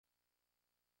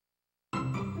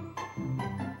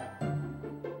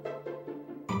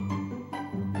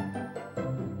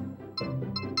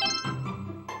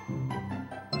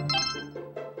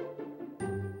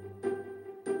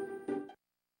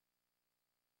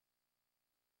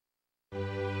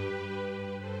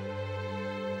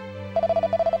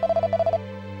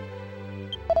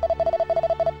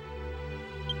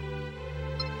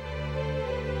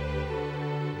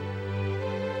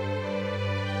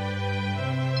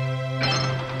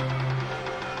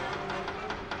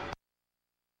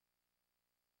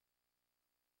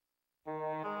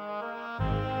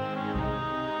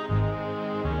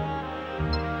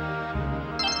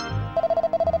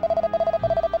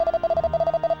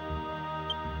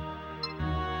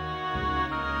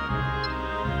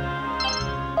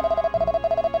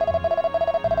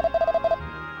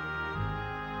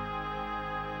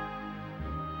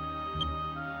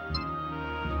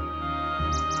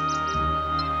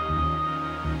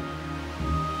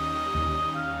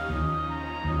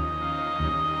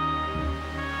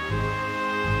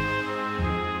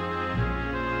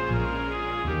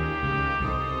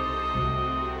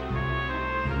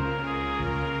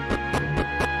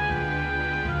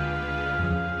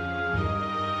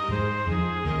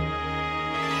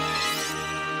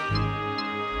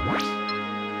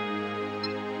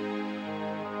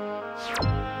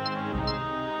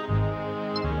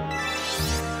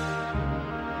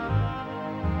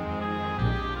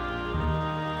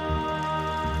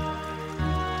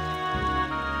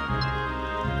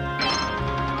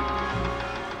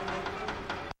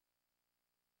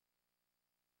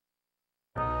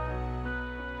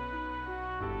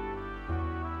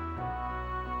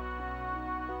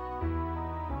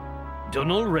Done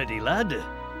already, lad?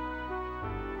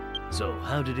 So,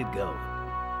 how did it go?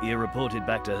 You reported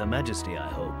back to Her Majesty, I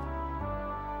hope.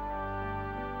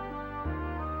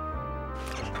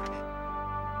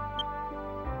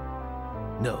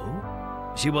 No?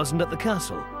 She wasn't at the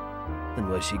castle? Then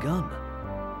where's she gone?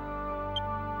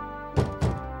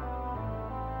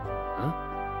 Huh?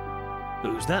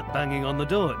 Who's that banging on the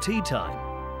door at tea time?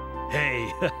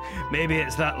 Hey, maybe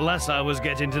it's that lass I was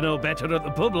getting to know better at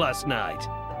the pub last night.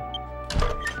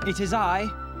 It is I,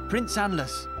 Prince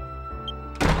Anlace.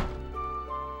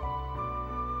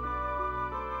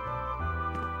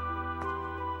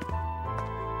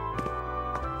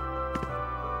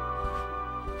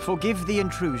 Forgive the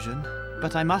intrusion,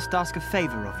 but I must ask a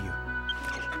favor of you.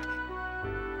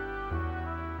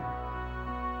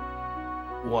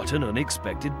 What an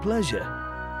unexpected pleasure.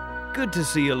 Good to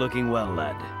see you looking well,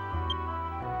 lad.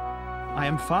 I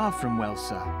am far from well,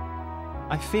 sir.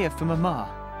 I fear for Mama.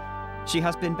 She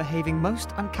has been behaving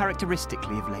most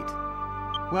uncharacteristically of late.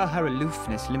 Were her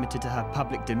aloofness limited to her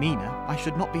public demeanor, I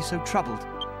should not be so troubled.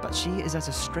 But she is as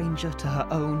a stranger to her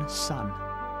own son.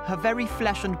 Her very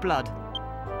flesh and blood.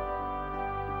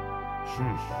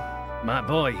 My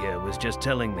boy here was just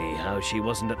telling me how she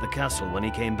wasn't at the castle when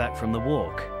he came back from the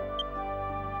walk.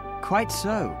 Quite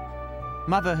so.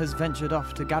 Mother has ventured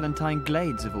off to Galantine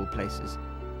Glades, of all places.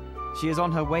 She is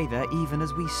on her way there even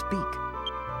as we speak.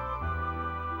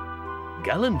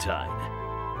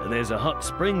 Galantine? There's a hot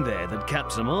spring there that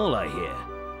caps them all, I hear.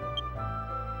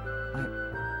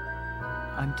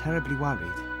 I'm terribly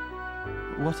worried.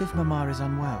 What if Mama is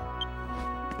unwell?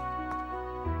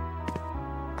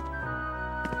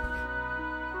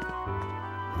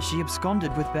 She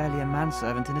absconded with barely a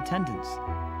manservant in attendance.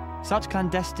 Such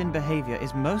clandestine behavior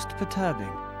is most perturbing.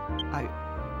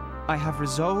 I have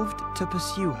resolved to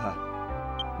pursue her.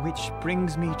 Which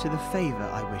brings me to the favor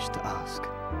I wish to ask.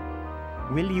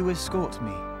 Will you escort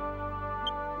me?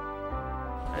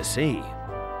 I see.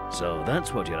 So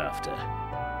that's what you're after.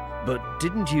 But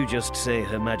didn't you just say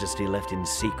Her Majesty left in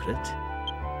secret?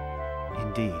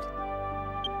 Indeed.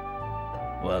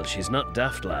 Well, she's not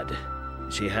daft, lad.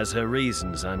 She has her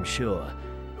reasons, I'm sure.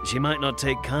 She might not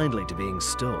take kindly to being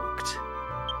stalked.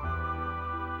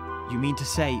 You mean to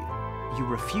say you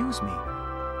refuse me?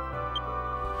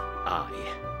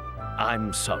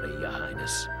 I'm sorry, Your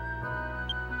Highness.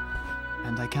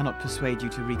 And I cannot persuade you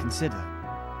to reconsider?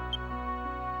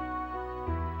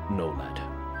 No, lad.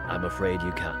 I'm afraid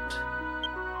you can't.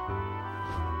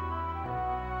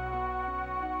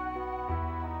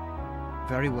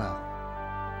 Very well.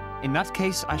 In that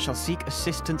case, I shall seek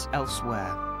assistance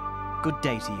elsewhere. Good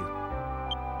day to you.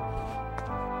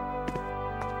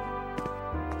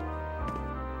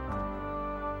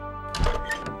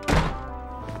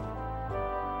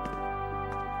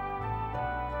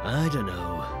 I don't know.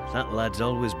 That lad's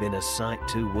always been a sight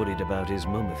too worried about his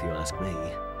mum, if you ask me.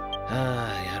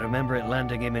 I remember it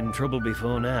landing him in trouble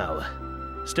before now.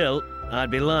 Still, I'd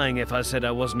be lying if I said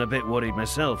I wasn't a bit worried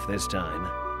myself this time.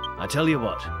 I tell you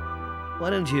what, why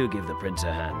don't you give the prince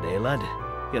a hand, eh, lad?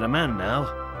 You're a man now.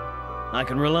 I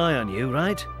can rely on you,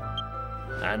 right?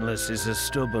 Anlace is a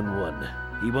stubborn one.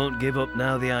 He won't give up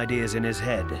now the idea's in his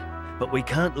head. But we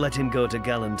can't let him go to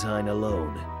Galantine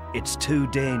alone. It's too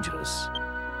dangerous.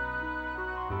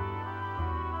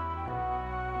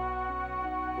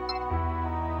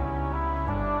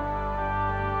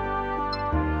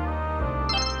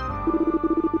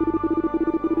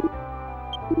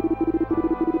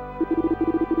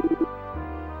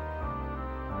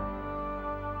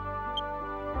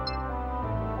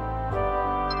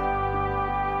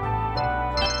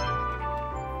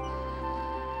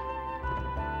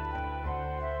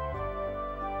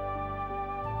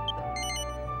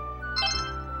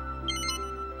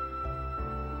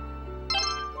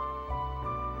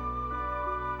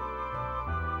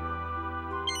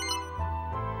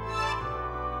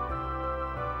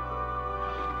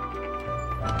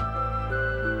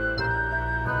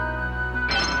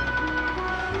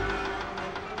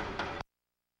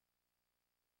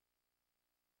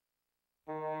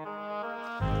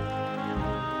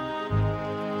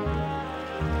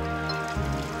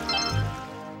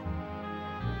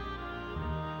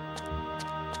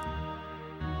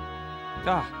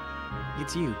 Ah,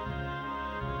 it's you.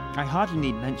 I hardly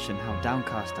need mention how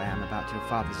downcast I am about your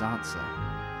father's answer.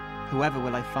 Whoever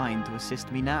will I find to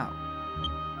assist me now?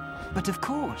 But of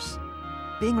course,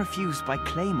 being refused by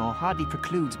Claymore hardly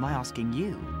precludes my asking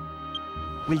you.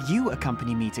 Will you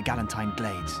accompany me to Galantine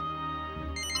Glades?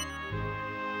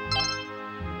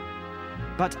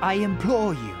 But I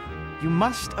implore you, you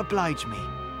must oblige me.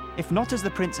 If not as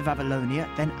the Prince of Avalonia,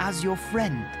 then as your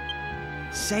friend.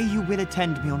 Say you will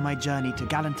attend me on my journey to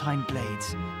Galantine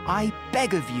Glades. I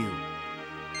beg of you.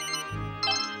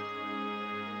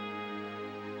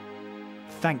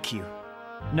 Thank you.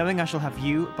 Knowing I shall have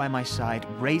you by my side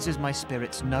raises my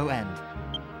spirits no end.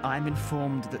 I'm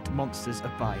informed that monsters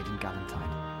abide in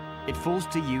Galantine. It falls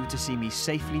to you to see me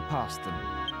safely past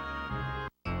them.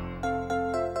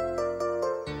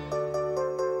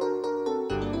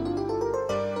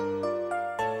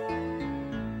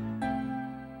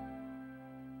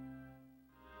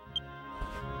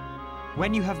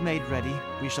 When you have made ready,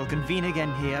 we shall convene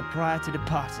again here prior to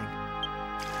departing.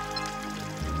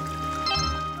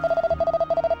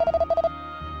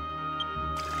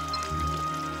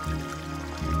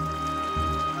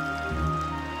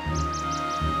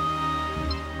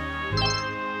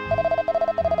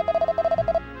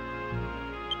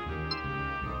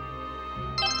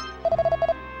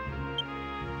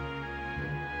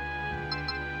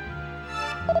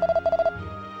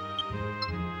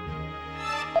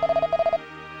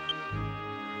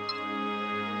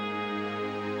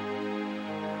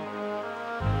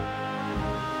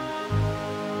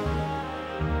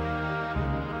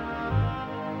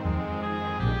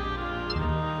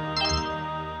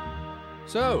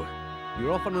 So,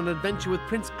 you're off on an adventure with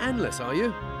Prince Anlace, are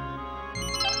you?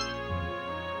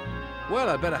 Well,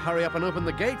 I'd better hurry up and open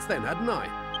the gates then, hadn't I?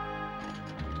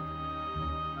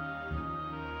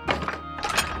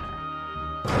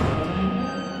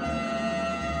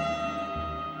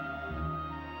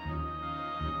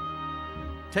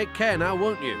 Take care now,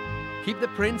 won't you? Keep the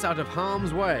prince out of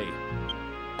harm's way.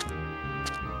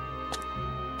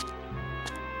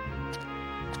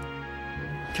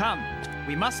 Come,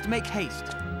 we must make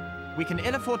haste. We can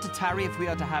ill afford to tarry if we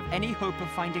are to have any hope of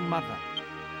finding Mother.